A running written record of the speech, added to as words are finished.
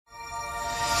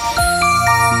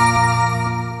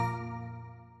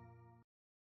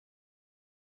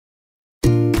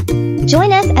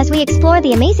Join us as we explore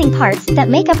the amazing parts that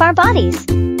make up our bodies.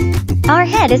 Our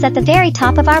head is at the very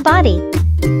top of our body.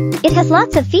 It has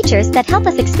lots of features that help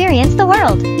us experience the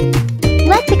world.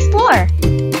 Let's explore.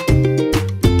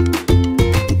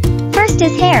 First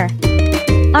is hair.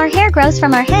 Our hair grows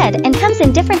from our head and comes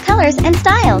in different colors and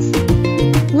styles.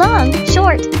 Long,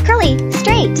 short, curly,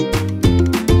 straight.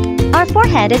 Our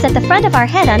forehead is at the front of our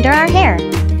head under our hair.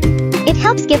 It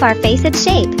helps give our face its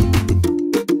shape.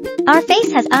 Our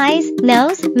face has eyes,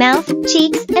 nose, mouth,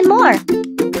 cheeks, and more.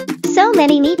 So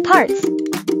many neat parts.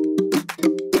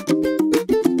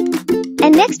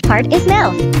 And next part is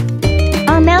mouth.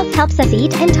 Our mouth helps us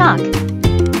eat and talk.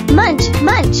 Munch,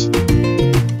 munch.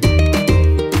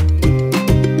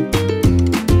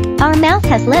 Our mouth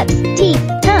has lips, teeth,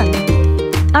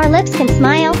 tongue. Our lips can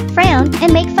smile, frown,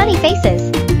 and make funny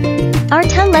faces. Our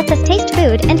tongue lets us taste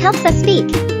food and helps us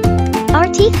speak. Our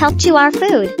teeth help chew our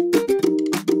food.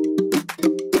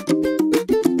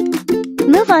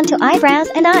 Move on to eyebrows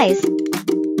and eyes.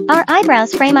 Our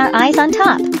eyebrows frame our eyes on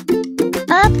top.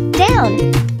 Up, down.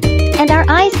 And our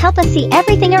eyes help us see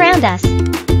everything around us.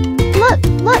 Look,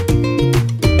 look.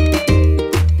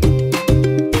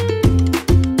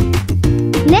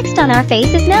 Next on our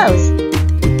face is nose.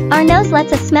 Our nose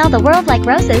lets us smell the world like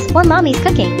roses or mommy's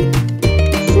cooking.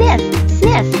 Sniff,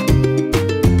 sniff.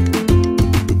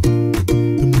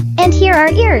 And here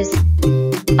are ears.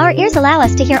 Our ears allow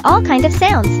us to hear all kinds of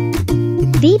sounds.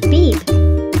 Beep, beep.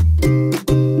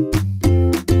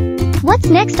 What's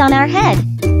next on our head?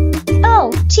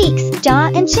 Oh, cheeks, jaw,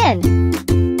 and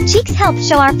chin. Cheeks help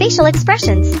show our facial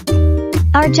expressions.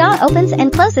 Our jaw opens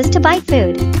and closes to bite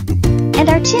food. And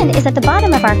our chin is at the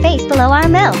bottom of our face below our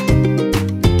mouth.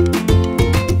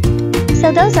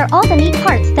 So those are all the neat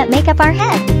parts that make up our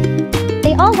head.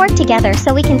 They all work together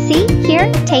so we can see,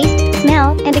 hear, taste,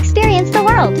 smell, and experience the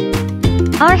world.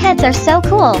 Our heads are so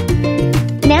cool.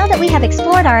 Now that we have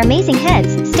explored our amazing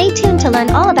heads, stay tuned to learn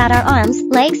all about our arms,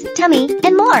 legs, tummy,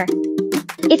 and more.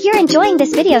 If you're enjoying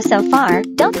this video so far,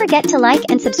 don't forget to like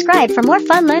and subscribe for more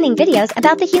fun learning videos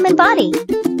about the human body.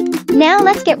 Now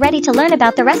let's get ready to learn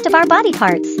about the rest of our body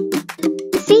parts.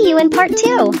 See you in part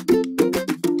 2.